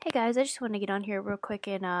Hey guys, I just want to get on here real quick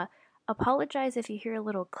and apologize if you hear a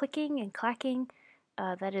little clicking and clacking.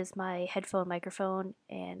 That is my headphone microphone,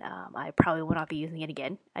 and I probably will not be using it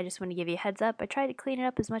again. I just want to give you a heads up. I tried to clean it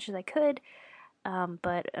up as much as I could,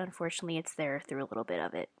 but unfortunately, it's there through a little bit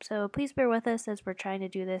of it. So please bear with us as we're trying to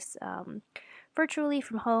do this virtually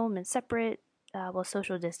from home and separate while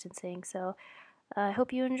social distancing. So I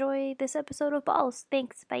hope you enjoy this episode of Balls.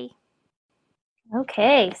 Thanks. Bye.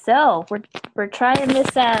 Okay, so we're trying this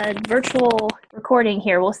virtual recording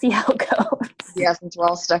here. We'll see how it goes. Yeah, since we're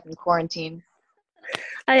all stuck in quarantine.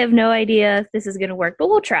 I have no idea if this is going to work, but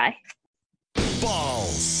we'll try.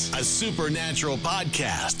 Balls, a supernatural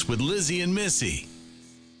podcast with Lizzie and Missy.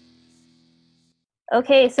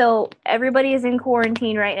 Okay, so everybody is in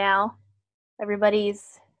quarantine right now.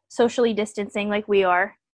 Everybody's socially distancing like we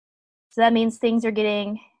are. So that means things are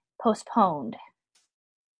getting postponed.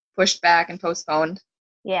 Pushed back and postponed.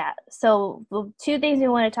 Yeah, so the two things we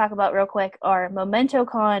want to talk about real quick are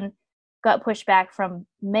MomentoCon got pushed back from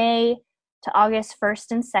May to August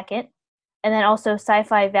 1st and 2nd. And then also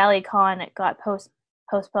Sci-Fi Valley Con got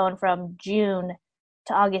postponed from June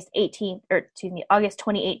to August 18th, or excuse me, August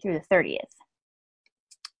 28th through the 30th.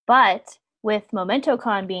 But with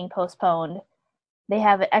MomentoCon being postponed, they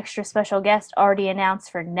have an extra special guest already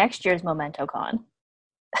announced for next year's MomentoCon.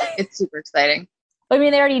 It's super exciting. I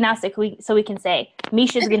mean, they already announced it, so we can say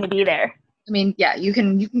Misha's going to be there. I mean, yeah, you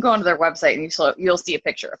can go onto their website and you'll see a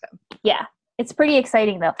picture of him. Yeah, it's pretty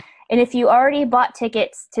exciting though. And if you already bought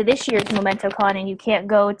tickets to this year's MomentoCon and you can't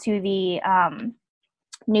go to the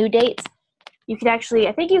new dates, you could actually,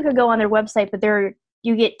 I think you could go on their website, but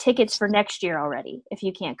you get tickets for next year already if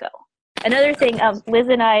you can't go. Another thing, Liz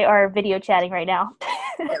and I are video chatting right now.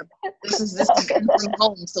 Yeah, this is from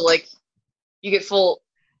home, so like you get full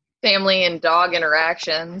family and dog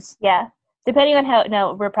interactions. Yeah, depending on how.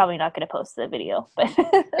 No, we're probably not going to post the video, but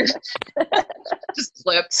Just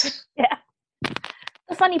clips. yeah,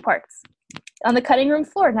 the funny parts on the cutting room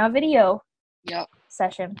floor. Now video Yep.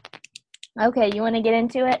 session. Okay, you want to get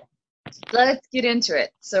into it? Let's get into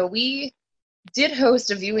it. So we did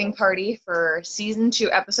host a viewing party for season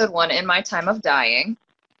 2, episode 1, In My Time of Dying.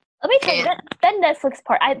 Let me tell you, that Netflix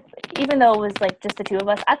part, even though it was like just the two of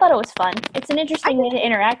us, I thought it was fun. It's an interesting way to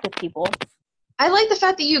interact with people. I like the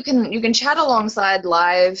fact that you can chat alongside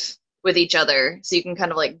live with each other, so you can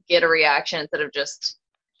kind of like get a reaction instead of just,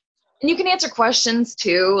 and you can answer questions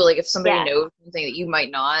too, like if somebody knows something that you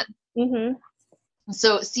might not. Mm-hmm.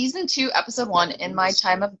 So season 2, episode 1, In My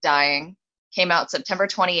Time of Dying, came out September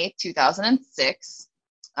 28th, 2006,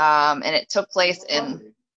 and it took place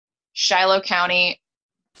in Shiloh County,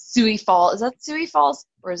 Sioux Falls. Is that Sioux Falls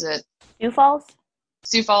or is it Sioux Falls,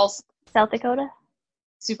 Sioux Falls? South Dakota.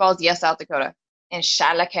 Sioux Falls, yes, South Dakota, in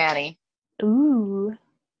Shiloh County. Ooh.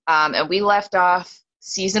 And we left off.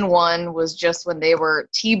 Season 1 was just when they were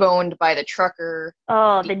T-boned by the trucker.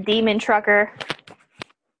 Oh, the demon trucker.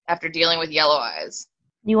 After dealing with yellow eyes.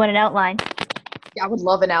 You want an outline? Yeah, I would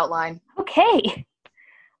love an outline. Okay.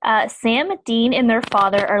 Sam, Dean, and their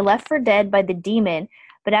father are left for dead by the demon,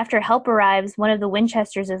 but after help arrives, one of the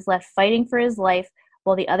Winchesters is left fighting for his life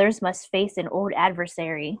while the others must face an old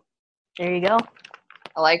adversary. There you go.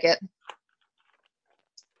 I like it.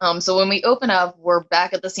 So when we open up, we're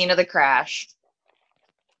back at the scene of the crash.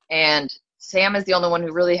 And Sam is the only one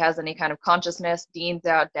who really has any kind of consciousness. Dean's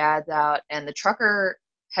out, Dad's out, and the trucker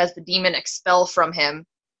has the demon expel from him.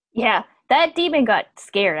 Yeah, that demon got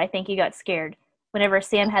scared. I think he got scared whenever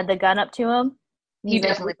Sam had the gun up to him. He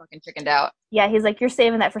definitely fucking chickened out. Yeah, he's like, you're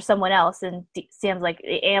saving that for someone else. And Sam's like,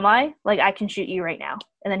 am I? Like, I can shoot you right now.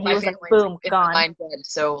 And then he was like, boom, gone. I'm dead,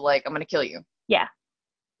 so, like, I'm going to kill you. Yeah.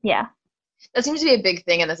 Yeah. That seems to be a big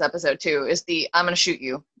thing in this episode, too, is I'm going to shoot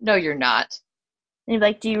you. No, you're not. And he's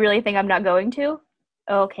like, do you really think I'm not going to?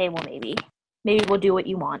 Okay, well, maybe. Maybe we'll do what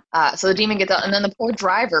you want. So the demon gets out, and then the poor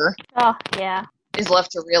driver is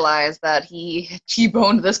left to realize that he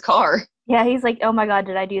T-boned this car. Yeah, he's like, oh my god,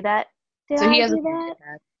 did I do that? Did I do that?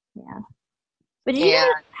 Yeah. But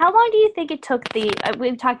how long do you think it took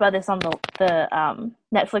we've talked about this on the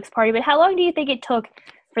Netflix party, but how long do you think it took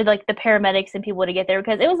for like the paramedics and people to get there?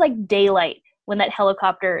 Because it was like daylight when that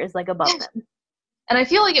helicopter is like above them. And I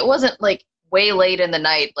feel like it wasn't like way late in the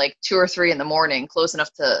night, like 2 or 3 in the morning, close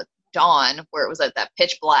enough to dawn where it was like that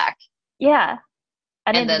pitch black. Yeah.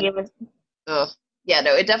 I didn't think it was. Yeah,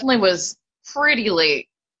 no, it definitely was pretty late,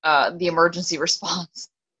 the emergency response.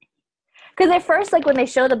 Because at first, like when they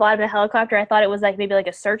show the bottom of the helicopter, I thought it was like maybe like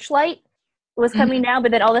a searchlight was coming down,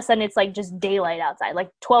 but then all of a sudden it's like just daylight outside, like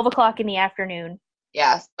 12 o'clock in the afternoon.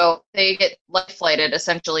 Yeah, so they get life flighted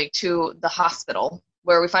essentially to the hospital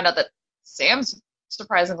where we find out that Sam's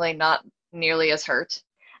surprisingly not nearly as hurt.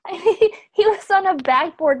 He was on a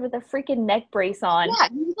backboard with a freaking neck brace on. Yeah,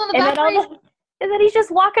 he was on the And back then brace. and then he's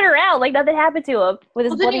just walking around like nothing happened to him with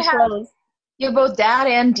his Well, then bloody clothes. You have both Dad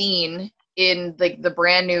and Dean in the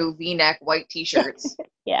brand new V-neck white t-shirts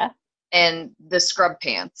Yeah. and the scrub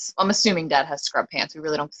pants. I'm assuming Dad has scrub pants. We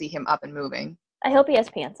really don't see him up and moving. I hope he has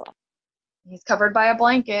pants on. He's covered by a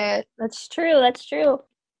blanket. That's true.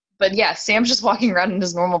 But yeah, Sam's just walking around in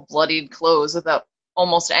his normal bloodied clothes without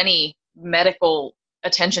almost any medical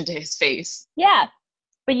attention to his face. Yeah.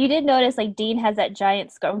 But you did notice, like, Dean has that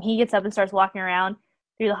giant scar. He gets up and starts walking around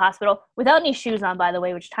through the hospital without any shoes on, by the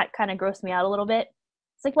way, which kind of grossed me out a little bit.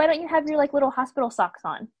 It's like, why don't you have your, like, little hospital socks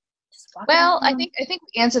on? Just walk Well, around. I think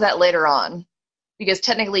we answer that later on, because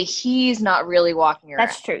technically he's not really walking around.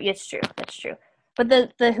 That's true. It's true. That's true. But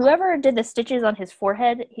the whoever did the stitches on his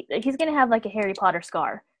forehead, he's gonna have like a Harry Potter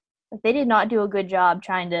scar. Like they did not do a good job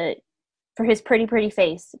for his pretty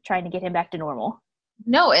face, trying to get him back to normal.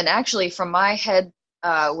 No, and actually, from my head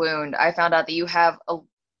wound, I found out that you have a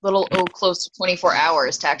little close to 24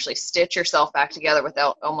 hours to actually stitch yourself back together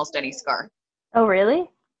without almost any scar. Oh,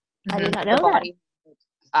 really? I did not know the body,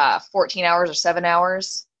 14 hours or 7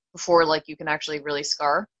 hours before like you can actually really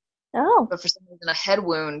scar. Oh, But for some reason, a head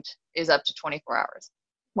wound is up to 24 hours.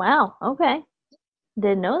 wow. Okay,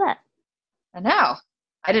 didn't know that. And now,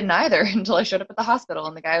 I didn't either until I showed up at the hospital,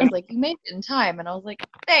 and the guy was like, "You made it in time," and I was like,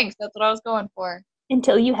 "Thanks, that's what I was going for."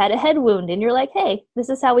 Until you had a head wound, and you're like, "Hey, this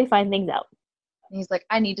is how we find things out." And he's like,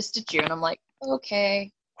 "I need to stitch you," and I'm like, "Okay."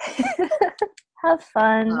 Have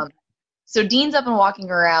fun. So Dean's up and walking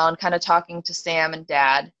around, kind of talking to Sam and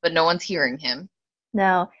Dad, but no one's hearing him.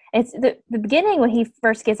 No, it's the beginning when he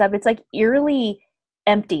first gets up. It's like eerily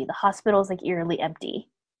empty. The hospital's like eerily empty.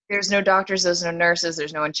 There's no doctors, there's no nurses,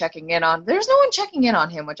 there's no one checking in on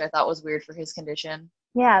him, which I thought was weird for his condition.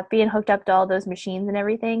 Yeah, being hooked up to all those machines and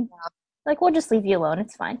everything. Yeah. Like, we'll just leave you alone.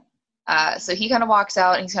 It's fine. So he kind of walks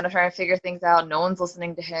out and he's kind of trying to figure things out. No one's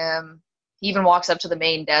listening to him. He even walks up to the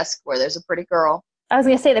main desk where there's a pretty girl. I was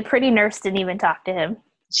going to say the pretty nurse didn't even talk to him.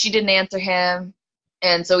 She didn't answer him.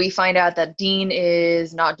 And so we find out that Dean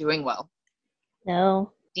is not doing well.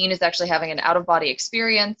 No. Dean is actually having an out-of-body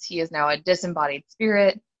experience. He is now a disembodied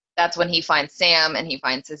spirit. That's when he finds Sam and he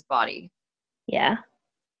finds his body. Yeah.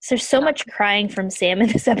 So there's so much crying from Sam in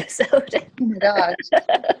this episode. Oh my gosh.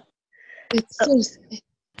 It's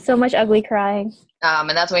so much ugly crying. And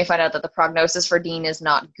that's when we find out that the prognosis for Dean is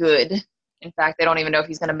not good. In fact, they don't even know if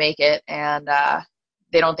he's going to make it, and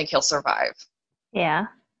they don't think he'll survive. Yeah.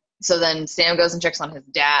 So then Sam goes and checks on his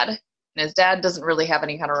dad, and his dad doesn't really have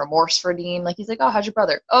any kind of remorse for Dean. Like, he's like, "Oh, how's your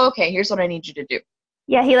brother?" "Oh, okay, here's what I need you to do."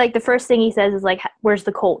 Yeah, he, like, the first thing he says is, like, "Where's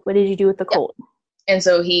the colt? What did you do with the colt?" And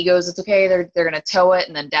so he goes, "It's okay, they're going to tow it."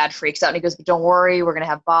 And then Dad freaks out, and he goes, "But don't worry, we're going to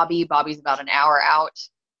have Bobby. Bobby's about an hour out,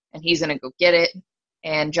 and he's going to go get it."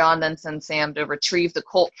 And John then sends Sam to retrieve the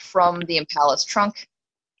colt from the Impala's trunk,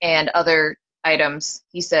 and other items,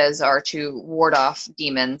 he says, are to ward off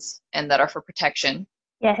demons and that are for protection.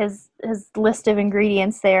 Yeah, his list of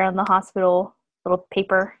ingredients there on the hospital little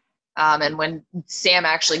paper. And when Sam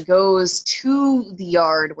actually goes to the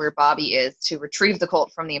yard where Bobby is to retrieve the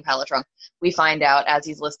colt from the Impala trunk, we find out as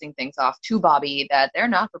he's listing things off to Bobby that they're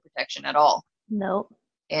not for protection at all. Nope.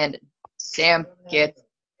 And Sam gets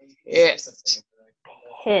pissed.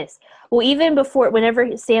 Well, even before,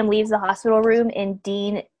 whenever Sam leaves the hospital room and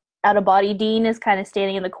Dean, out-of-body Dean, is kind of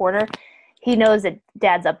standing in the corner, he knows that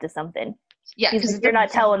Dad's up to something. Yeah, because they're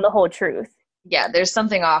not telling the whole truth. Yeah, there's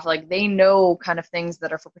something off. Like, they know kind of things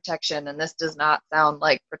that are for protection, and this does not sound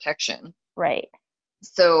like protection. Right.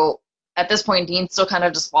 So at this point, Dean's still kind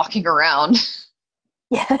of just walking around.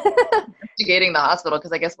 Yeah. Investigating the hospital,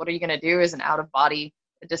 because I guess what are you going to do as an out-of-body,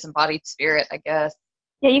 a disembodied spirit, I guess.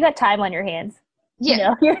 Yeah, you got time on your hands.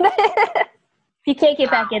 Yeah. You know? If you can't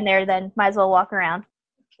get back in there, then might as well walk around.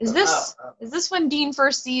 Is this when Dean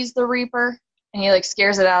first sees the Reaper and he like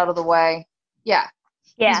scares it out of the way? Yeah.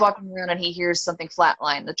 He's walking around and he hears something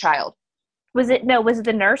flatline, the child. Was it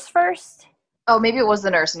the nurse first? Oh, maybe it was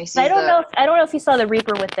the nurse, and he sees I don't know if he saw the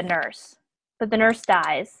Reaper with the nurse, but the nurse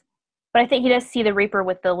dies. But I think he does see the Reaper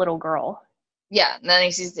with the little girl. Yeah, and then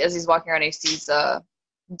he sees, as he's walking around, he sees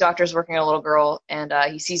doctors working on a little girl, and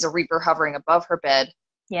he sees a Reaper hovering above her bed.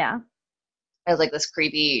 Yeah. As like this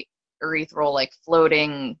creepy ethereal, like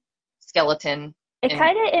floating skeleton. It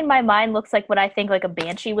kind of, in my mind, looks like what I think like a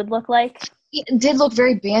banshee would look like. It did look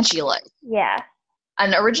very banshee-like. Yeah.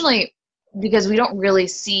 And originally, because we don't really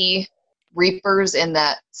see Reapers in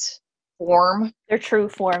that form. Their true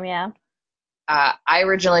form, yeah. I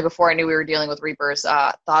originally, before I knew we were dealing with Reapers,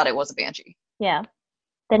 thought it was a banshee. Yeah.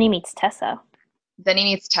 Then he meets Tessa.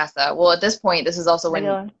 Well, at this point, this is also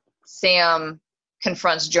when Sam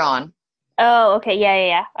confronts John. Oh, okay.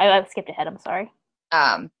 Yeah. I skipped ahead. I'm sorry.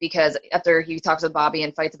 Because after he talks with Bobby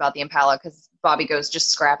and fights about the Impala, because Bobby goes, just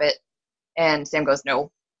scrap it. And Sam goes,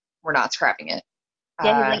 no, we're not scrapping it.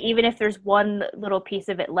 Yeah, he's like, even if there's one little piece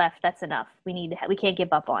of it left, that's enough. We can't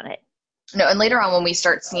give up on it. No, and later on when we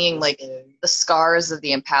start seeing like the scars of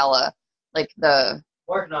the Impala, like the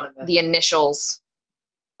initials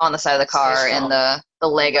on the side of the car and the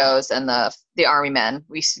Legos and the army men,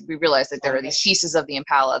 we realize that there are these pieces of the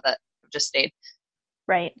Impala that just stayed.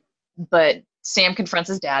 Right. But Sam confronts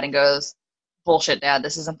his dad and goes, bullshit, Dad,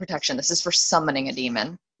 this isn't protection. This is for summoning a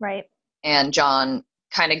demon. Right. And John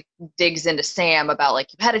kind of digs into Sam about,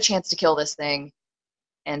 like, you've had a chance to kill this thing.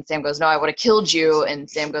 And Sam goes, no, I would have killed you. And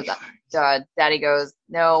Sam goes, Daddy goes,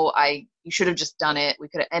 no, you should have just done it. We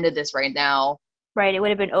could have ended this right now. Right, it would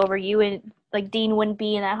have been over. You and, like, Dean wouldn't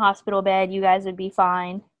be in that hospital bed. You guys would be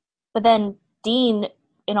fine. But then Dean,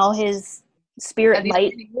 in all his spirit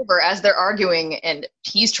might, over as they're arguing, and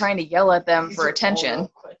he's trying to yell at them for attention.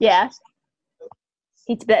 Yeah.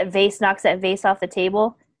 Vase knocks that vase off the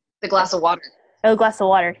table. The glass of water. Oh, glass of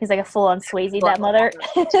water. He's like a full-on Swayze, that mother.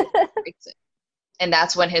 And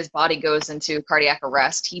that's when his body goes into cardiac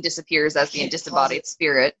arrest. He disappears as the disembodied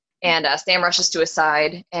spirit. And Sam rushes to his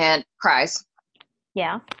side and cries.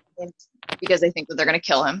 Yeah. Because they think that they're going to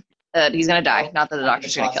kill him. He's going to die. Not that the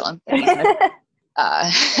doctor's going to kill him.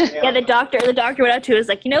 Yeah, the doctor went out to him and was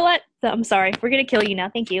like, you know what? I'm sorry. We're going to kill you now.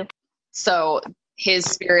 Thank you. So his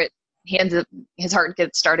spirit, his heart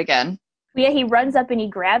gets start again. Yeah, he runs up and he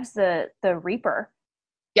grabs the Reaper.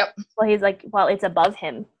 Yep. Well, it's above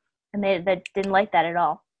him. And they didn't like that at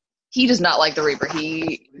all. He does not like the Reaper.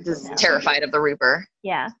 He is terrified of the Reaper.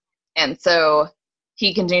 Yeah. And so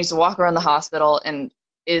he continues to walk around the hospital and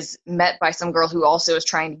is met by some girl who also is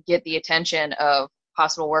trying to get the attention of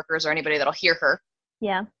hospital workers or anybody that'll hear her.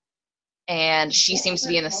 Yeah. And she seems to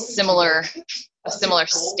be in a similar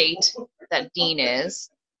state that Dean is.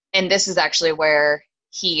 And this is actually where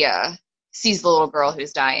he sees the little girl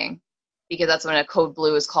who's dying, because that's when a code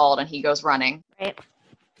blue is called and he goes running. Right.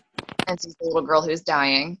 And sees the little girl who's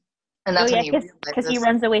dying. And that's when he realizes, because he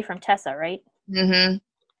runs away from Tessa, right? Mm-hmm.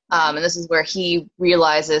 And this is where he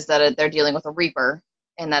realizes that they're dealing with a Reaper,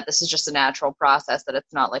 and that this is just a natural process, that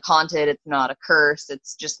it's not like haunted, it's not a curse,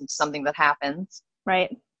 it's just something that happens.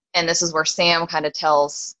 Right. And this is where Sam kind of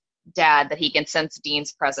tells Dad that he can sense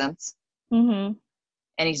Dean's presence. Mm-hmm.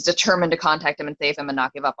 And he's determined to contact him and save him and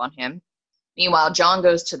not give up on him. Meanwhile, John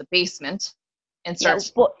goes to the basement and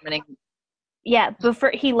starts summoning. Yeah,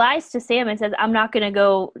 but he lies to Sam and says, I'm not gonna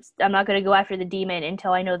go after the demon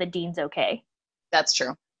until I know that Dean's okay. That's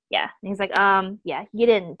true. Yeah. And he's like, yeah, you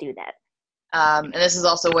didn't do that. And this is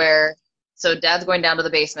also where, so Dad's going down to the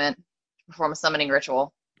basement to perform a summoning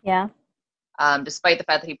ritual. Yeah. Despite the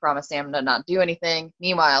fact that he promised Sam to not do anything.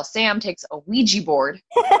 Meanwhile, Sam takes a Ouija board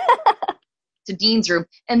to Dean's room,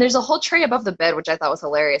 and there's a whole tray above the bed, which I thought was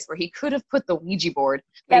hilarious, where he could have put the Ouija board,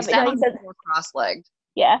 but he sat on the floor cross-legged.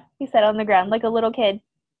 Yeah, he sat on the ground like a little kid.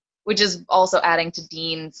 Which is also adding to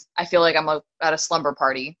Dean's, I feel like I'm at a slumber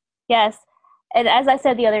party. Yes. And as I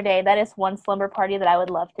said the other day, that is one slumber party that I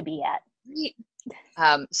would love to be at.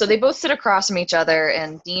 So they both sit across from each other,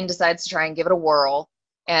 and Dean decides to try and give it a whirl.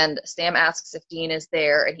 And Sam asks if Dean is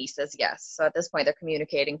there, and he says yes. So at this point, they're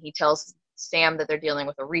communicating. He tells Sam that they're dealing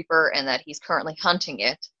with a Reaper and that he's currently hunting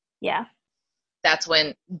it. Yeah. That's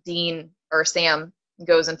when Sam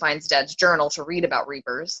goes and finds Dad's journal to read about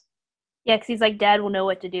Reapers. Yeah, because he's like, Dad will know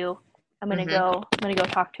what to do. I'm gonna go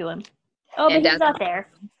talk to him. Oh, but he's not there.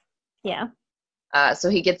 Yeah. So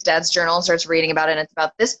he gets Dad's journal and starts reading about it, and it's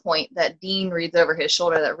about this point that Dean reads over his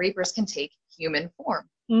shoulder that Reapers can take human form.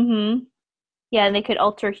 Mm-hmm. Yeah, and they could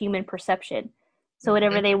alter human perception. So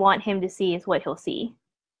whatever they want him to see is what he'll see.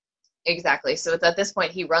 Exactly. So it's at this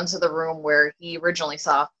point he runs to the room where he originally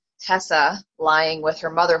saw Tessa lying with her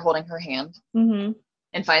mother holding her hand,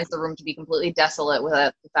 and finds the room to be completely desolate with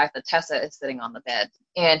the fact that Tessa is sitting on the bed.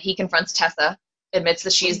 And he confronts Tessa, admits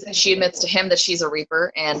that she admits to him that she's a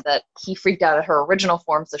Reaper, and that he freaked out at her original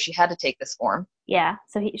form, so she had to take this form. Yeah,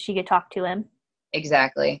 so she could talk to him.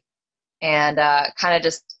 Exactly. And kind of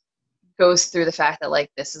just goes through the fact that,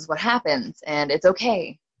 like, this is what happens, and it's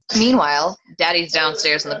okay. Meanwhile, Daddy's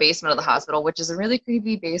downstairs in the basement of the hospital, which is a really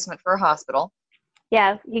creepy basement for a hospital.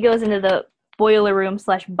 Yeah, he goes into the boiler room /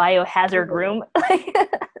 biohazard room.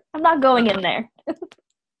 I'm not going in there.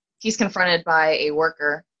 He's confronted by a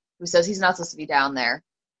worker who says he's not supposed to be down there.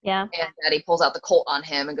 Yeah. And Daddy pulls out the Colt on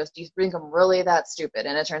him and goes, do you think I'm really that stupid?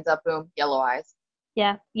 And it turns out, boom, yellow eyes.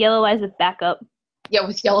 Yeah, yellow eyes with backup. Yeah,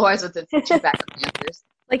 with yellow eyes with the two backup dancers.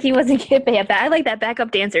 Like he wasn't going to I like that,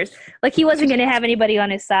 backup dancers. Like he wasn't going to have anybody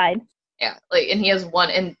on his side. Yeah, like, and he has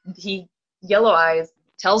one, and Yellow Eyes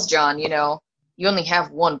tells John, you only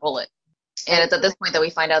have one bullet. And it's at this point that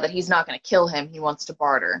we find out that he's not going to kill him. He wants to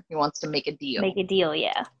barter. He wants to make a deal. Make a deal,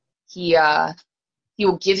 yeah. He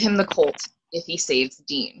will give him the Colt if he saves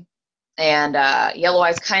Dean. And Yellow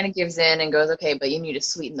Eyes kind of gives in and goes, okay, but you need to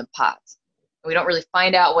sweeten the pot. And we don't really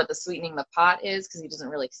find out what the sweetening the pot is because he doesn't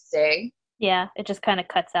really say. Yeah, it just kind of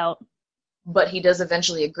cuts out. But he does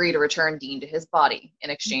eventually agree to return Dean to his body in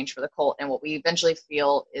exchange for the Colt and what we eventually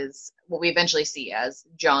see as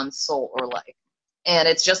John's soul or life. And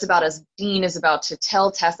it's just about as Dean is about to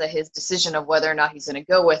tell Tessa his decision of whether or not he's going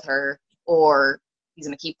to go with her or he's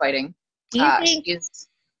going to keep fighting. Do you think?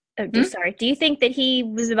 Do you think that he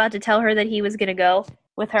was about to tell her that he was going to go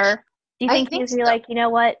with her? Do you think he was like, you know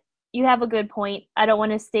what? You have a good point. I don't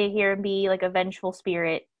want to stay here and be like a vengeful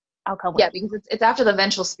spirit. I'll come with you. Because it's after the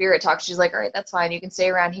vengeful spirit talk. She's like, all right, that's fine. You can stay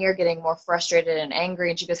around here getting more frustrated and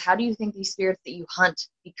angry. And she goes, how do you think these spirits that you hunt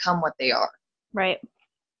become what they are? Right.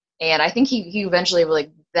 And I think he eventually,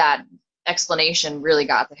 like, that explanation really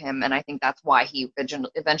got to him. And I think that's why he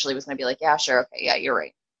eventually was going to be like, yeah, sure. Okay. Yeah, you're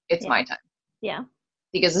right. It's my time. Yeah.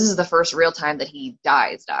 Because this is the first real time that he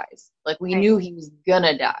dies. Like, we knew he was going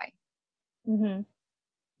to die. Mm-hmm.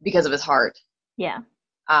 Because of his heart. Yeah.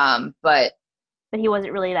 But he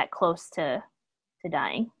wasn't really that close to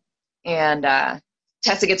dying. And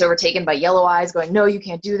Tessa gets overtaken by Yellow Eyes going, no, you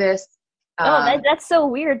can't do this. That's so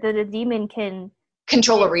weird that a demon can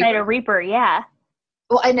control a Reaper. A Reaper, yeah.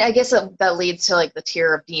 Well, and I guess that leads to, like, the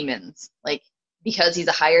tier of demons. Like, because he's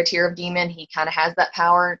a higher tier of demon, he kind of has that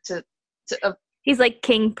power to he's like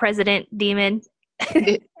King President Demon.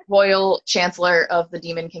 The Royal Chancellor of the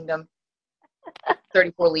Demon Kingdom.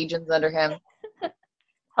 34 legions under him.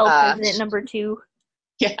 Hell President number 2.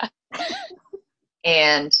 Yeah.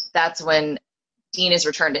 And that's when Dean is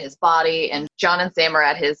returned to his body, and John and Sam are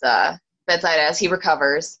at his bedside as he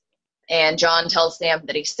recovers. And John tells Sam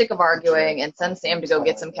that he's sick of arguing and sends Sam to go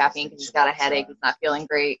get some caffeine because he's got a headache. He's not feeling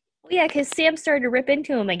great. Well, yeah, because Sam started to rip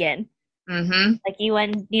into him again. Mm-hmm. Like, he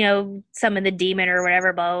went, summon the demon or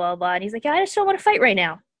whatever, blah, blah, blah. And he's like, yeah, I just don't want to fight right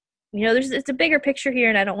now. It's a bigger picture here,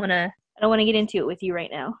 and I don't want to get into it with you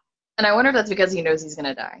right now. And I wonder if that's because he knows he's going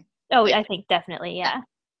to die. Oh, I think definitely, yeah.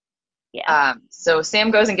 Yeah. So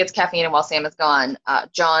Sam goes and gets caffeine, and while Sam is gone,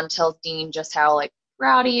 John tells Dean just how, like,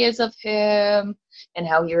 proud he is of him and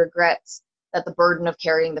how he regrets that the burden of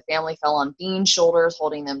carrying the family fell on Dean's shoulders,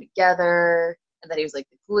 holding them together, and that he was like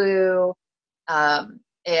the glue.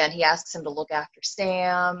 And he asks him to look after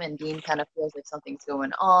Sam, and Dean kind of feels like something's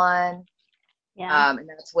going on. Yeah. And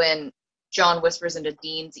that's when John whispers into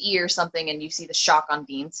Dean's ear something, and you see the shock on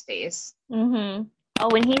Dean's face. Mm-hmm. Oh,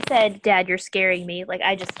 when he said, Dad, you're scaring me, like,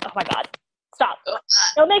 oh my God, stop.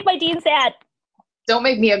 Don't make my Dean sad. Don't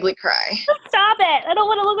make me ugly cry. Stop it. I don't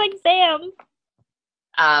want to look like Sam.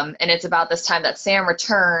 And it's about this time that Sam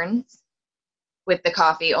returns with the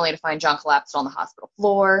coffee, only to find John collapsed on the hospital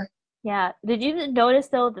floor. Yeah. Did you notice,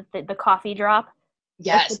 though, that the coffee drop?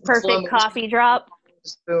 Yes. Like the perfect coffee drop.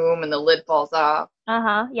 Just boom, and the lid falls off.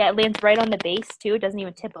 Uh-huh. Yeah, it lands right on the base, too. It doesn't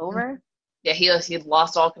even tip over. Yeah, he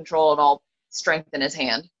lost all control and all strength in his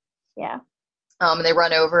hand. Yeah. And they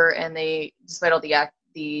run over, and despite all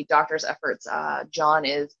the doctor's efforts, John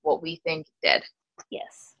is what we think dead.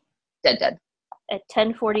 Yes. Dead. At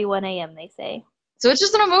 10:41 a.m., they say. So it's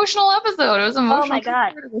just an emotional episode. It was emotional. Oh my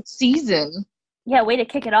God. Season. Yeah, way to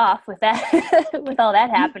kick it off with that, with all that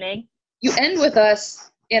happening. You end with us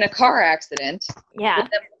in a car accident. Yeah.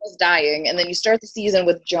 With them almost dying, and then you start the season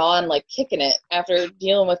with John, like, kicking it after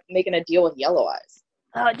making a deal with Yellow Eyes.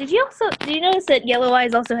 Did you notice that Yellow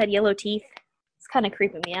Eyes also had yellow teeth? It's kind of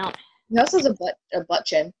creeping me out. He also has a butt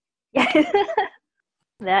chin.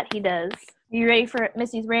 That he does. You ready for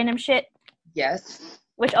Missy's random shit? Yes.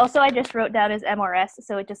 Which also I just wrote down as MRS,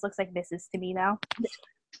 so it just looks like Mrs. to me now.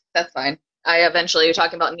 That's fine. I eventually,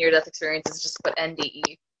 talking about near-death experiences, just put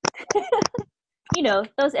NDE.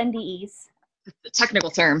 Those NDEs. The technical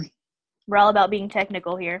term. We're all about being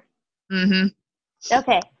technical here. Mm-hmm.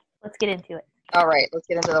 Okay, let's get into it. All right, let's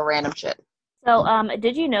get into the random shit. So,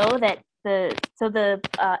 did you know that the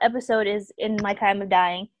episode is In My Time of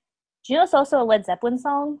Dying? Do you know it's also a Led Zeppelin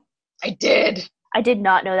song? I did. I did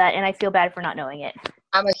not know that, and I feel bad for not knowing it.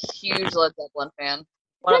 I'm a huge Led Zeppelin fan.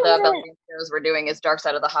 One of the Belgian shows we're doing is Dark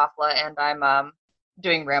Side of the Hafla, and I'm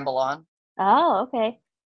doing Ramble On. Oh, okay.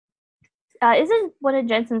 Isn't one of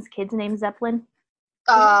Jensen's kids named Zeppelin?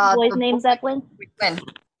 Boy's name Zeppelin? When?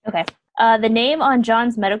 Okay. The name on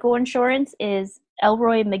John's medical insurance is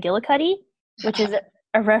Elroy McGillicuddy, which is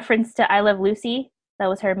a reference to I Love Lucy. That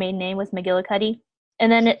was her main name, was McGillicuddy.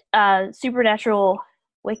 And then Supernatural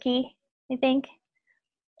Wiki, I think.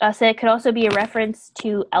 So it could also be a reference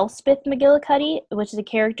to Elspeth McGillicuddy, which is a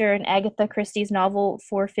character in Agatha Christie's novel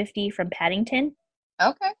 450 from Paddington.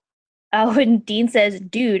 Okay. When Dean says,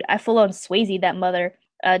 dude, I full on Swayze that mother,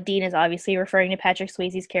 Dean is obviously referring to Patrick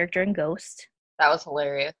Swayze's character in Ghost. That was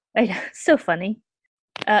hilarious. I know, so funny.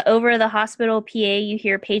 Over the hospital PA, you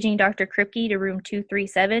hear paging Dr. Kripke to room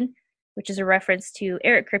 237, which is a reference to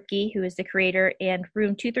Eric Kripke, who is the creator, and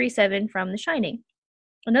room 237 from The Shining.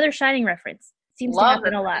 Another Shining reference. Seems to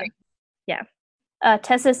happen a lot. Yeah.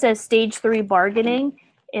 Tessa says stage 3 bargaining,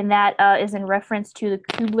 and that is in reference to the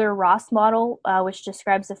Kubler-Ross model, which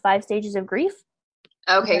describes the 5 stages of grief.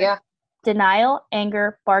 Okay, yeah. Denial,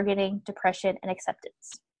 anger, bargaining, depression, and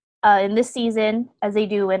acceptance. In this season, as they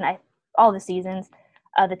do in all the seasons,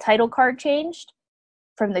 the title card changed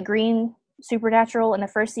from the green supernatural in the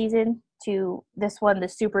first season to this one, the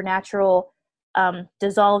supernatural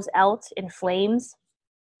dissolves out in flames.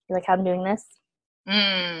 You like how I'm doing this?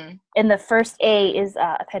 And the first A is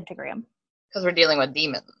a pentagram. Because we're dealing with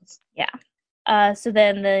demons. Yeah. So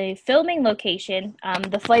then the filming location,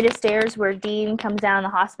 the flight of stairs where Dean comes down the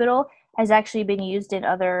hospital, has actually been used in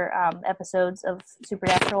other episodes of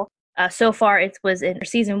Supernatural. So far, it was in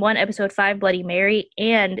Season 1, Episode 5, Bloody Mary,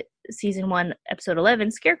 and Season 1, Episode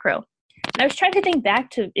 11, Scarecrow. And I was trying to think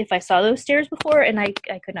back to if I saw those stairs before, and I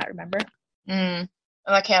could not remember. I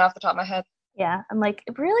can't off the top of my head. Yeah, I'm like,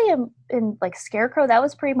 really, in like Scarecrow, that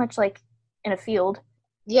was pretty much like in a field.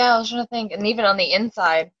 Yeah, I was trying to think. And even on the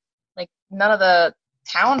inside, like, none of the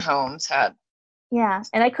townhomes had. Yeah,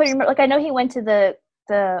 and I couldn't remember. Like, I know he went to the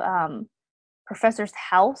professor's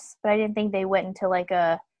house, but I didn't think they went into like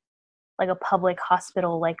a public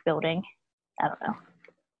hospital like building. I don't know.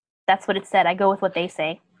 That's what it said. I go with what they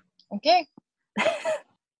say. Okay.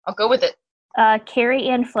 I'll go with it. Carrie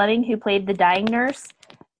Ann Fleming, who played the dying nurse,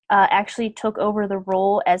 actually took over the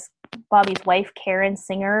role as Bobby's wife, Karen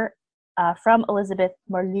Singer, from Elizabeth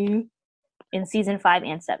Marlowe in season 5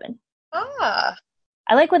 and 7. Ah.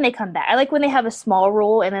 I like when they come back. I like when they have a small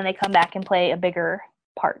role and then they come back and play a bigger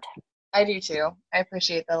part. I do too. I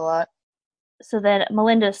appreciate that a lot. So then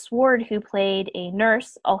Melinda Sword, who played a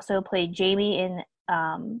nurse, also played Jamie in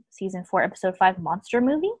season 4, episode 5 Monster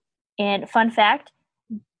Movie. And fun fact,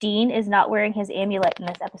 Dean is not wearing his amulet in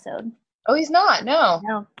this episode. Oh, he's not? No.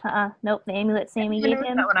 No. Nope. The amulet Sammy gave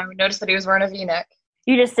him. When I noticed that he was wearing a V-neck.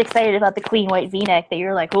 You're just excited about the clean white V-neck that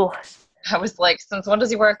you're like, oh. I was like, since when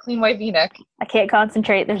does he wear a clean white V-neck? I can't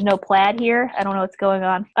concentrate. There's no plaid here. I don't know what's going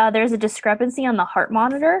on. There's a discrepancy on the heart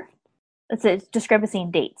monitor. It's a discrepancy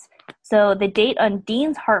in dates. So the date on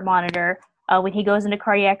Dean's heart monitor, when he goes into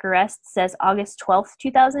cardiac arrest, says August 12th,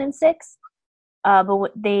 2006. But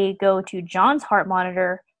when they go to John's heart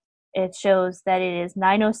monitor, it shows that it is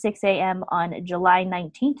 9:06 a.m. on July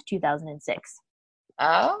 19th, 2006.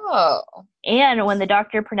 Oh. And when the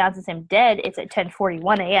doctor pronounces him dead, it's at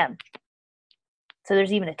 10:41 a.m. So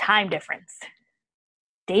there's even a time difference.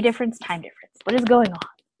 Day difference, time difference. What is going on?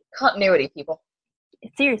 Continuity, people.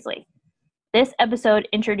 Seriously. This episode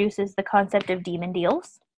introduces the concept of demon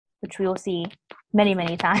deals, which we will see many,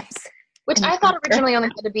 many times. Which I thought originally only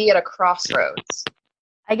had to be at a crossroads.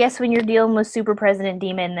 I guess when you're dealing with Super President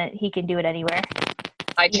Demon, that he can do it anywhere.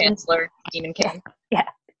 High Chancellor, Demon King. Yeah.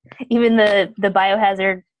 Even the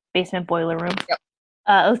biohazard basement boiler room. Yep.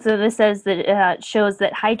 So this says that shows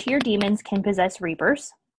that high-tier demons can possess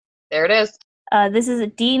reapers. There it is.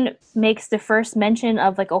 Dean makes the first mention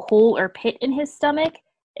of like a hole or pit in his stomach,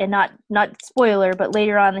 and not spoiler, but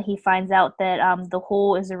later on he finds out that the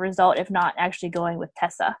hole is a result of not actually going with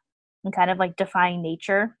Tessa and kind of like defying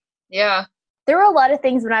nature. Yeah. There were a lot of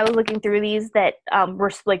things when I was looking through these that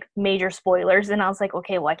were like major spoilers, and I was like,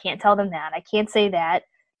 okay, well, I can't tell them that. I can't say that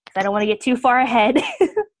because I don't want to get too far ahead.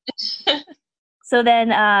 So then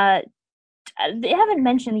they haven't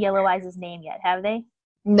mentioned Yellow Eyes' name yet, have they?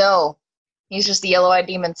 No. He's just the yellow-eyed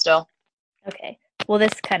demon still. Okay. Well,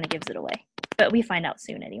 this kind of gives it away, but we find out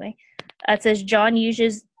soon anyway. It says John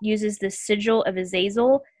uses the sigil of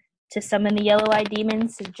Azazel to summon the yellow-eyed demon,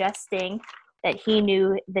 suggesting that he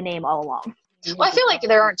knew the name all along. Well, I feel like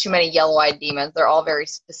there aren't too many yellow-eyed demons. They're all very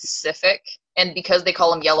specific, and because they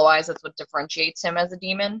call him Yellow Eyes, that's what differentiates him as a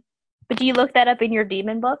demon. But do you look that up in your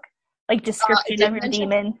demon book? Like description of your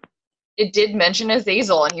demon? It did mention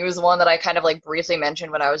Azazel, and he was the one that I kind of like briefly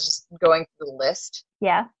mentioned when I was just going through the list.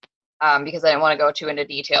 Yeah. Because I didn't want to go too into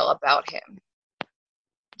detail about him.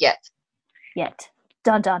 Yet.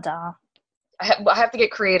 Dun dun dun. I have to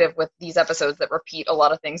get creative with these episodes that repeat a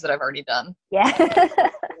lot of things that I've already done. Yeah. I've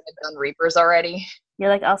done Reapers already. You're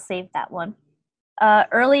like, I'll save that one.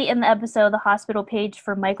 Early in the episode, the hospital page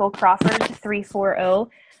for Michael Crawford,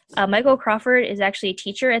 340, Michael Crawford is actually a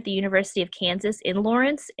teacher at the University of Kansas in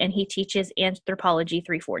Lawrence, and he teaches Anthropology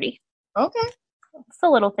 340. Okay. It's the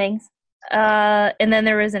little things. And then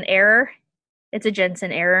there was an error. It's a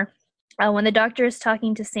Jensen error. When the doctor is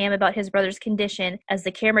talking to Sam about his brother's condition, as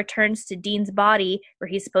the camera turns to Dean's body, where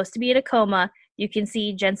he's supposed to be in a coma, you can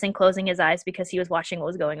see Jensen closing his eyes because he was watching what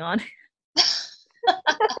was going on.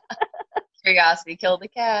 Curiosity killed the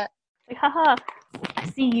cat. Like, haha, I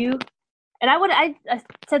see you. And I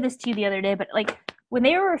said this to you the other day, but like when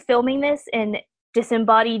they were filming this and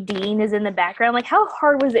disembodied Dean is in the background, like how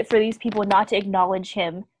hard was it for these people not to acknowledge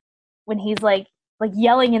him when he's like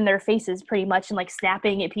yelling in their faces pretty much and like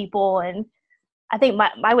snapping at people? And I think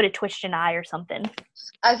I would have twitched an eye or something.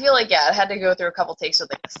 I feel like, yeah, it had to go through a couple takes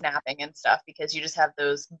with like the snapping and stuff because you just have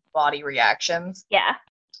those body reactions. Yeah.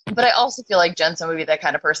 But I also feel like Jensen would be that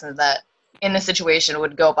kind of person that in the situation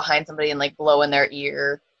would go behind somebody and like blow in their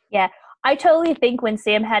ear. Yeah. I totally think when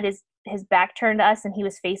Sam had his back turned to us and he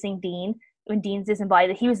was facing Dean, when Dean's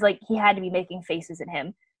disembodied, he was like, he had to be making faces at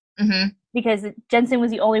him. Mm-hmm. Because Jensen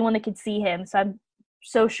was the only one that could see him. So I'm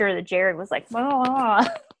so sure that Jared was like, ah.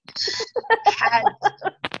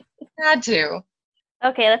 Had to.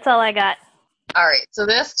 Okay, that's all I got. All right, so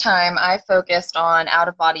this time I focused on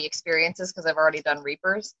out-of-body experiences because I've already done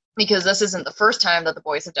Reapers, because this isn't the first time that the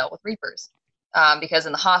boys have dealt with Reapers, because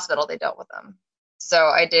in the hospital they dealt with them. So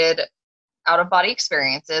I did out-of-body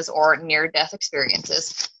experiences or near-death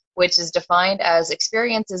experiences, which is defined as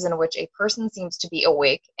experiences in which a person seems to be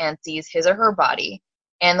awake and sees his or her body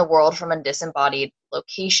and the world from a disembodied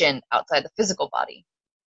location outside the physical body.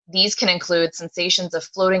 These can include sensations of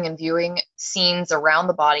floating and viewing scenes around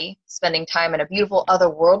the body, spending time in a beautiful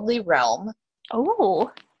otherworldly realm,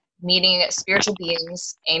 meeting spiritual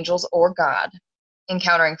beings, angels, or God,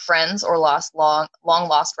 encountering friends or long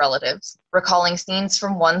lost relatives, recalling scenes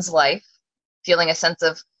from one's life, feeling a sense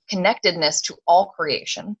of connectedness to all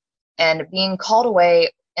creation, and being called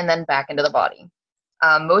away and then back into the body.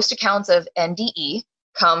 Most accounts of NDE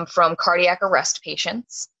come from cardiac arrest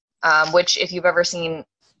patients, which if you've ever seen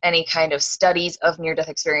any kind of studies of near-death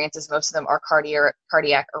experiences, most of them are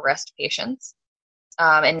cardiac arrest patients. In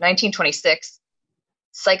 1926,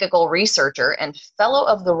 psychical researcher and fellow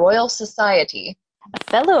of the Royal Society,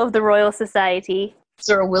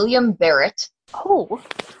 Sir William Barrett,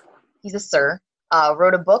 he's a sir,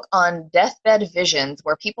 wrote a book on deathbed visions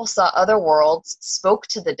where people saw other worlds, spoke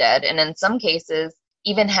to the dead, and in some cases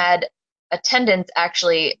even had attendants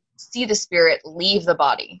actually see the spirit leave the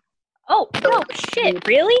body. Oh, no shit,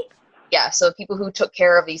 really? Yeah, so people who took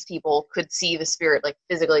care of these people could see the spirit like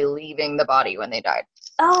physically leaving the body when they died.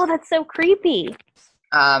 Oh, that's so creepy.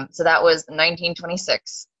 So that was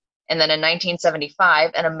 1926. And then in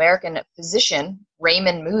 1975, an American physician,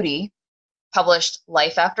 Raymond Moody, published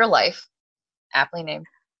Life After Life, aptly named,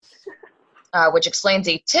 which explains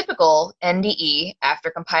a typical NDE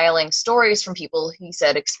after compiling stories from people he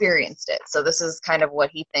said experienced it. So this is kind of what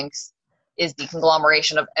he thinks is the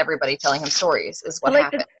conglomeration of everybody telling him stories is what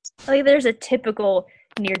happened. Like there's a typical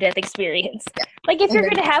near-death experience. Yeah. Like if you're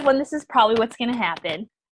going to have one, this is probably what's going to happen.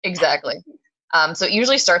 Exactly. So it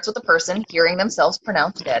usually starts with the person hearing themselves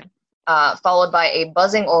pronounced dead, followed by a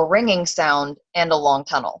buzzing or ringing sound and a long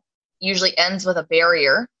tunnel. Usually ends with a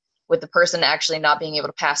barrier, with the person actually not being able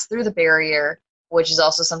to pass through the barrier, which is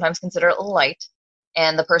also sometimes considered a light,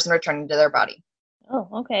 and the person returning to their body. Oh,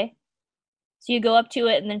 okay. So you go up to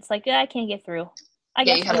it, and then it's like, I can't get through. I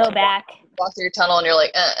guess I'll go back. Walk through your tunnel, and you're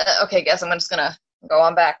like, okay, guess I'm just going to go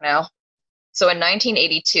on back now. So in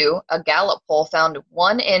 1982, a Gallup poll found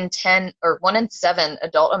 1 in 7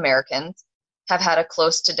 adult Americans have had a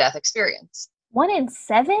close-to-death experience. 1 in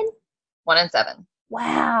 7? 1 in 7.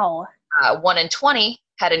 Wow. 1 in 20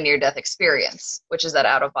 had a near-death experience, which is that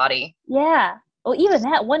out-of-body. Yeah. Oh, even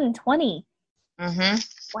that, 1 in 20. Mm-hmm.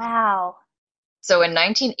 Wow. So in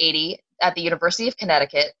 1980, at the University of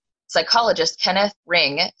Connecticut, psychologist Kenneth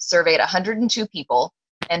Ring surveyed 102 people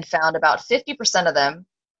and found about 50% of them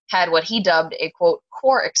had what he dubbed a, quote,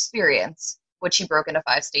 core experience, which he broke into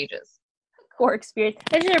 5 stages. Core experience.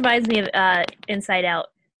 That just reminds me of Inside Out.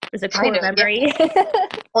 There's a core memory. Yeah.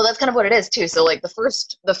 Well, that's kind of what it is, too. So, like, the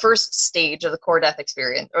first stage of the core death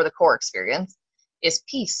experience, or the core experience, is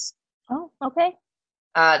peace. Oh, okay.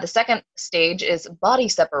 The second stage is body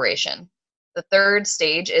separation. The third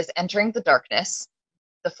stage is entering the darkness.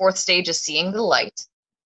 The fourth stage is seeing the light.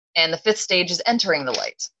 And the fifth stage is entering the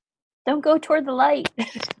light. Don't go toward the light.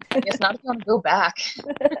 It's not if you want to go back.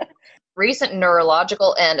 Recent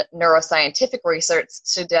neurological and neuroscientific research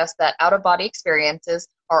suggests that out-of-body experiences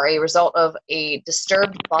are a result of a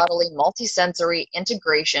disturbed bodily multisensory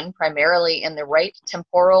integration, primarily in the right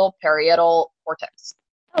temporal parietal cortex.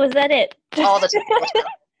 Oh, is that it? All the time.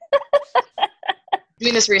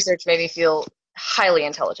 Doing this research made me feel highly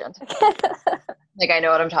intelligent. Like I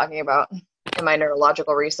know what I'm talking about in my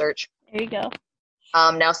neurological research. There you go.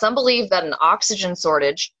 Now, some believe that an oxygen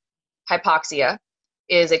shortage, hypoxia,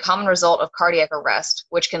 is a common result of cardiac arrest,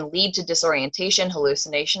 which can lead to disorientation,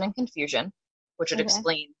 hallucination, and confusion, which would Okay.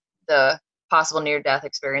 explain the possible near-death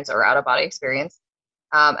experience or out-of-body experience,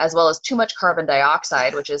 as well as too much carbon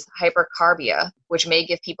dioxide, which is hypercarbia, which may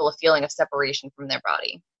give people a feeling of separation from their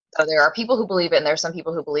body. So there are people who believe it, and there's some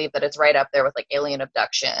people who believe that it's right up there with like alien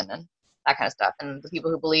abduction and that kind of stuff. And the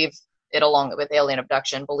people who believe it along with alien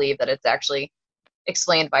abduction believe that it's actually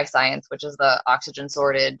explained by science, which is the oxygen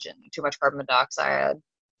shortage and too much carbon dioxide.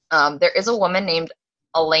 There is a woman named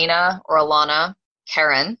Alana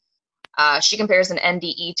Karen. She compares an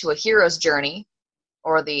NDE to a hero's journey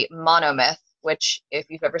or the monomyth, which if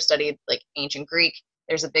you've ever studied like ancient Greek,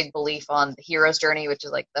 there's a big belief on the hero's journey, which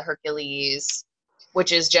is like the Hercules,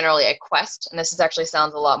 which is generally a quest. And this actually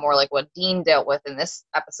sounds a lot more like what Dean dealt with in this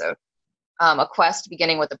episode. A quest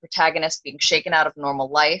beginning with the protagonist being shaken out of normal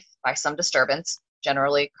life by some disturbance,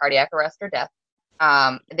 generally cardiac arrest or death.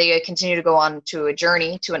 They continue to go on to a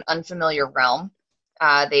journey to an unfamiliar realm.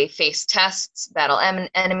 They face tests, battle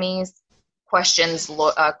enemies, question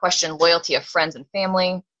loyalty of friends and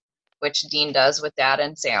family, which Dean does with Dad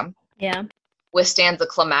and Sam. Yeah. Withstands the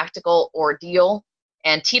climactical ordeal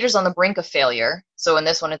and teeters on the brink of failure. So in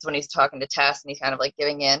this one, it's when he's talking to Tess and he's kind of like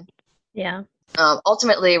giving in. Yeah.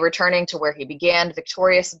 Ultimately returning to where he began,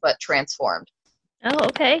 victorious but transformed. Oh,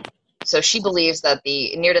 okay. So she believes that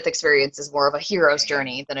the near-death experience is more of a hero's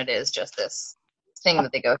journey than it is just this thing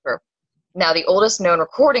that they go through. Now, the oldest known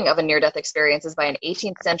recording of a near-death experience is by an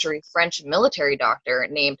 18th century French military doctor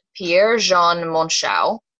named Pierre-Jean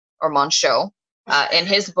Monchot, in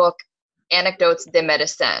his book Anecdotes de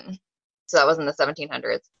Médecine. So that was in the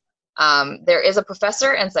 1700s. There is a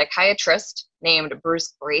professor and psychiatrist named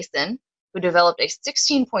Bruce Grayson who developed a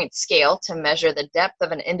 16-point scale to measure the depth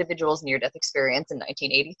of an individual's near-death experience in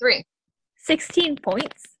 1983. 16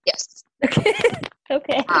 points? Yes. Okay.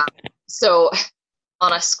 Okay. So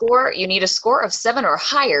on a score, you need a score of 7 or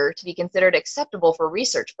higher to be considered acceptable for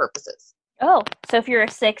research purposes. Oh, so if you're a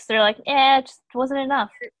 6, they're like, it just wasn't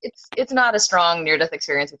enough. It's not a strong near-death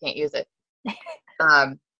experience. We can't use it.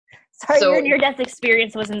 Sorry, so, your near-death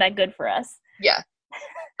experience wasn't that good for us. Yeah.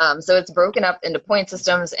 So it's broken up into point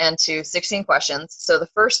systems and to 16 questions. So the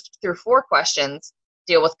first through 4 questions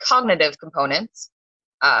deal with cognitive components,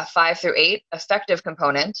 5 through 8, affective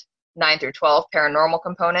component, 9 through 12, paranormal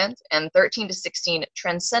component, and 13 to 16,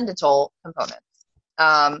 transcendental components.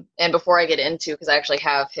 And before I get into, because I actually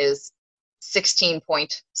have his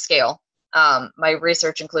 16-point scale, my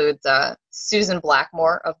research includes Susan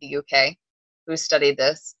Blackmore of the UK, who studied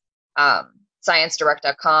this,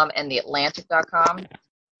 ScienceDirect.com, and TheAtlantic.com.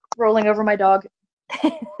 Rolling over my dog.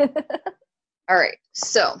 All right,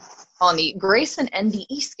 so on the Grayson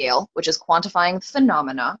NDE scale, which is quantifying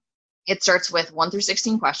phenomena, it starts with 1 through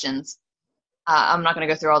 16 questions. I'm not going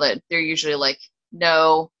to go through all that. They're usually like,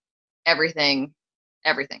 no, everything.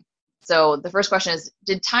 So the first question is,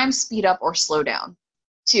 did time speed up or slow down?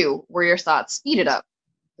 2, were your thoughts speeded up?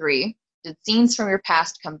 3, did scenes from your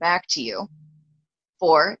past come back to you?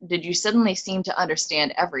 4, did you suddenly seem to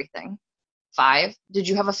understand everything? 5, did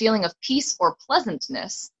you have a feeling of peace or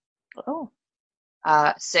pleasantness? Oh.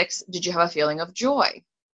 6, did you have a feeling of joy?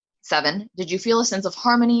 7, did you feel a sense of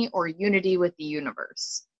harmony or unity with the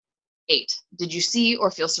universe? 8, did you see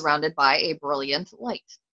or feel surrounded by a brilliant light?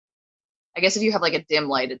 I guess if you have like a dim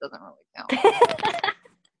light, it doesn't really count.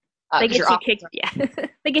 They get you kicked. Yeah,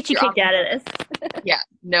 they get you kicked out of this. Yeah,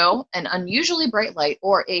 no, an unusually bright light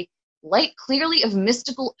or a light clearly of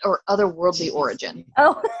mystical or otherworldly origin.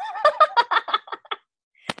 Oh.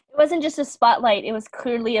 It wasn't just a spotlight, it was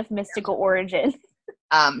clearly of mystical origin.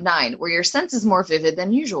 9, were your senses more vivid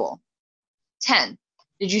than usual? 10,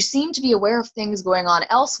 did you seem to be aware of things going on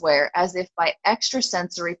elsewhere as if by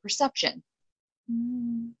extrasensory perception?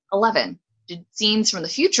 11, did scenes from the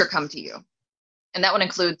future come to you? And that one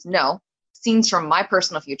includes, no, scenes from my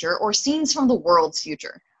personal future or scenes from the world's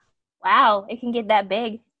future. Wow, it can get that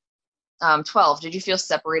big. 12, did you feel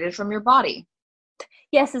separated from your body?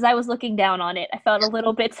 Yes, as I was looking down on it, I felt a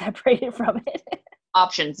little bit separated from it.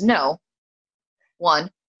 Options, no.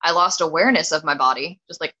 1, I lost awareness of my body,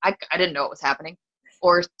 just like I didn't know what was happening.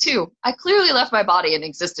 Or 2, I clearly left my body and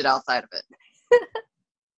existed outside of it.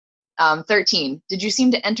 13, did you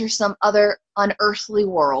seem to enter some other unearthly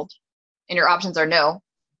world? And your options are no,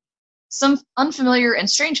 some unfamiliar and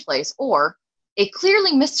strange place, or a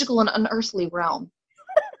clearly mystical and unearthly realm.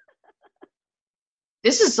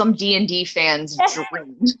 This is some D&D fan's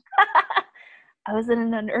dream. I was in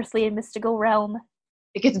an unearthly and mystical realm.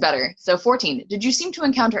 It gets better. So 14, did you seem to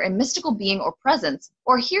encounter a mystical being or presence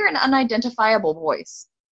or hear an unidentifiable voice?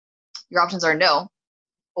 Your options are no,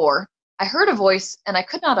 or I heard a voice and I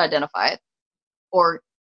could not identify it, or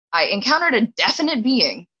I encountered a definite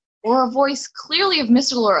being, or a voice clearly of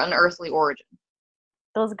mystical or unearthly origin.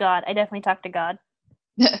 Those God. I definitely talked to God.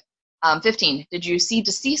 15, did you see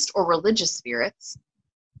deceased or religious spirits?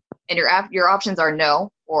 And your options are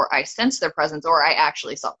no, or I sensed their presence, or I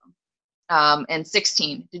actually saw them. And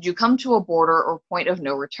 16, did you come to a border or point of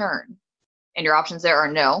no return? And your options there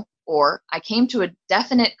are no, or I came to a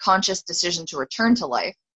definite conscious decision to return to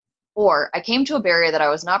life, or I came to a barrier that I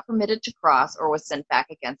was not permitted to cross or was sent back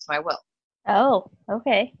against my will. Oh,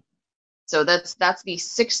 okay. So that's the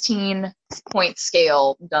 16-point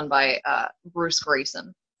scale done by Bruce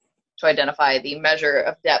Grayson to identify the measure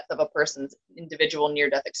of depth of a person's individual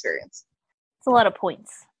near-death experience. It's a lot of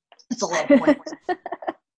points. It's a lot of points.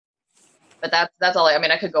 But that's all. I mean,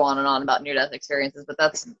 I could go on and on about near-death experiences, but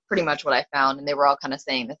that's pretty much what I found, and they were all kind of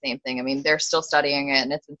saying the same thing. I mean, they're still studying it,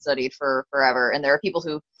 and it's been studied for forever, and there are people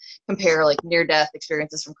who compare, like, near-death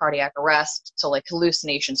experiences from cardiac arrest to, like,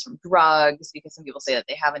 hallucinations from drugs, because some people say that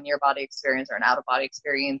they have a near-body experience or an out-of-body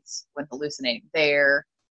experience when hallucinating there,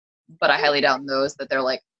 but I highly doubt in those that they're,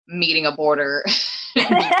 like, meeting a border.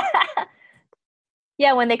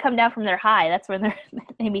 Yeah, when they come down from their high, that's when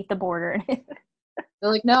they meet the border.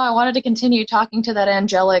 They're like, no, I wanted to continue talking to that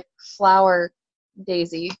angelic flower,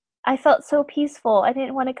 Daisy. I felt so peaceful. I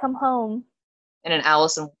didn't want to come home. In an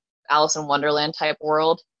Alice in Wonderland type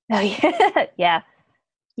world. Oh, yeah. Yeah.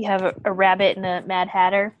 You have a rabbit and a Mad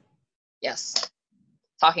Hatter. Yes.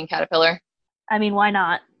 Talking caterpillar. I mean, why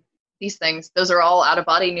not? These things, those are all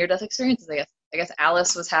out-of-body near-death experiences, I guess. I guess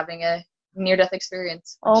Alice was having a near-death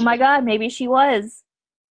experience. Oh my God, maybe she was.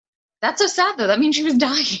 That's so sad, though. That means she was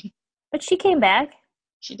dying. But she came back.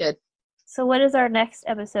 She did. So what is our next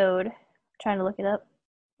episode? I'm trying to look it up.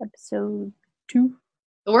 Episode 2.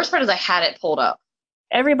 The worst part is I had it pulled up.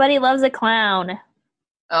 Everybody loves a clown.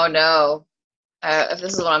 Oh, no. If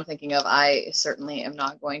this is what I'm thinking of, I certainly am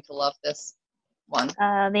not going to love this one.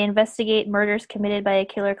 They investigate murders committed by a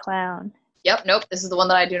killer clown. Yep, nope. This is the one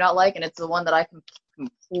that I do not like, and it's the one that I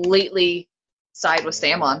completely side with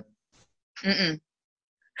Sam on. Mm-mm.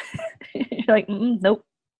 You're like, nope.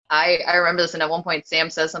 I remember this, and at one point Sam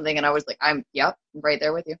says something, and I was like, I'm right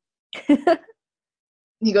there with you.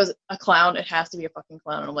 He goes, a clown? It has to be a fucking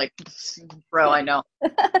clown. And I'm like, bro, I know.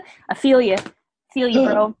 I feel you. Feel you,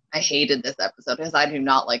 bro. I hated this episode because I do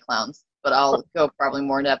not like clowns, but I'll go probably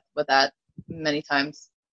more in depth with that many times.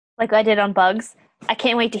 Like I did on Bugs. I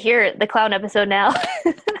can't wait to hear the clown episode now.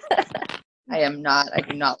 I do not like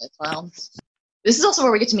clowns. This is also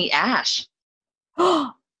where we get to meet Ash.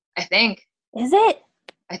 I think. Is it?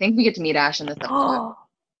 I think we get to meet Ash in this episode.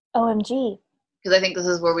 OMG. Because I think this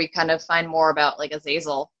is where we kind of find more about, like,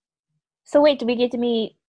 Azazel. So wait, do we get to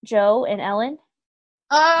meet Joe and Ellen?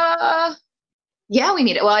 Yeah, we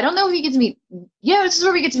meet it. Well, I don't know if we get to meet... Yeah, this is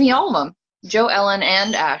where we get to meet all of them. Joe, Ellen,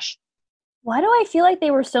 and Ash. Why do I feel like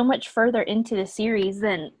they were so much further into the series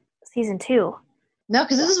than season 2? No,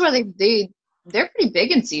 because this is where they're pretty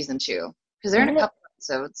big in season 2. Because they're in a couple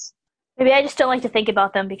episodes. Maybe I just don't like to think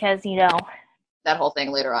about them because, you know... That whole thing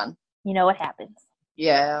later on. You know what happens.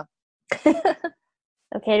 Yeah.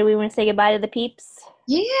 Okay, do we want to say goodbye to the peeps?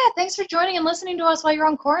 Yeah, thanks for joining and listening to us while you're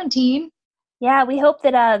on quarantine. Yeah, we hope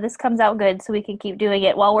that this comes out good so we can keep doing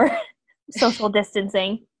it while we're social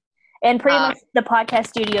distancing. And pretty much the podcast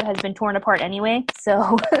studio has been torn apart anyway,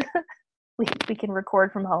 so we can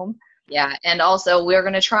record from home. Yeah, and also we're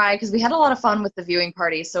going to try, because we had a lot of fun with the viewing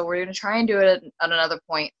party, so we're going to try and do it at another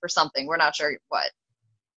point for something. We're not sure what.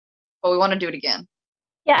 But we want to do it again.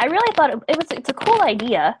 Yeah, I really thought it's a cool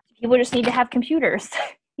idea. People just need to have computers.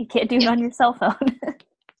 You can't do it on your cell phone.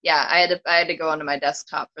 Yeah, I had to go onto my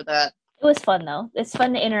desktop for that. It was fun though. It's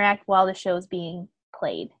fun to interact while the show's being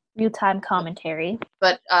played. Real-time commentary.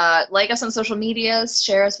 But like us on social medias,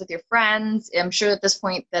 share us with your friends. I'm sure at this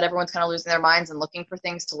point that everyone's kind of losing their minds and looking for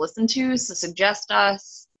things to listen to. So suggest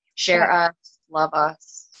us, share us, love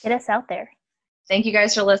us. Get us out there. Thank you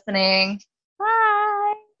guys for listening. Bye.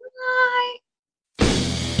 Bye.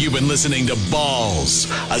 You've been listening to Balls,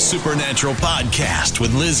 a supernatural podcast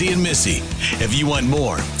with Lizzie and Missy. If you want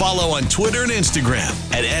more, follow on Twitter and Instagram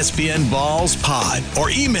at SPNBallsPod or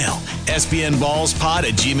email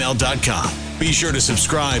spnballspod@gmail.com. Be sure to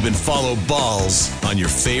subscribe and follow Balls on your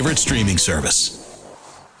favorite streaming service.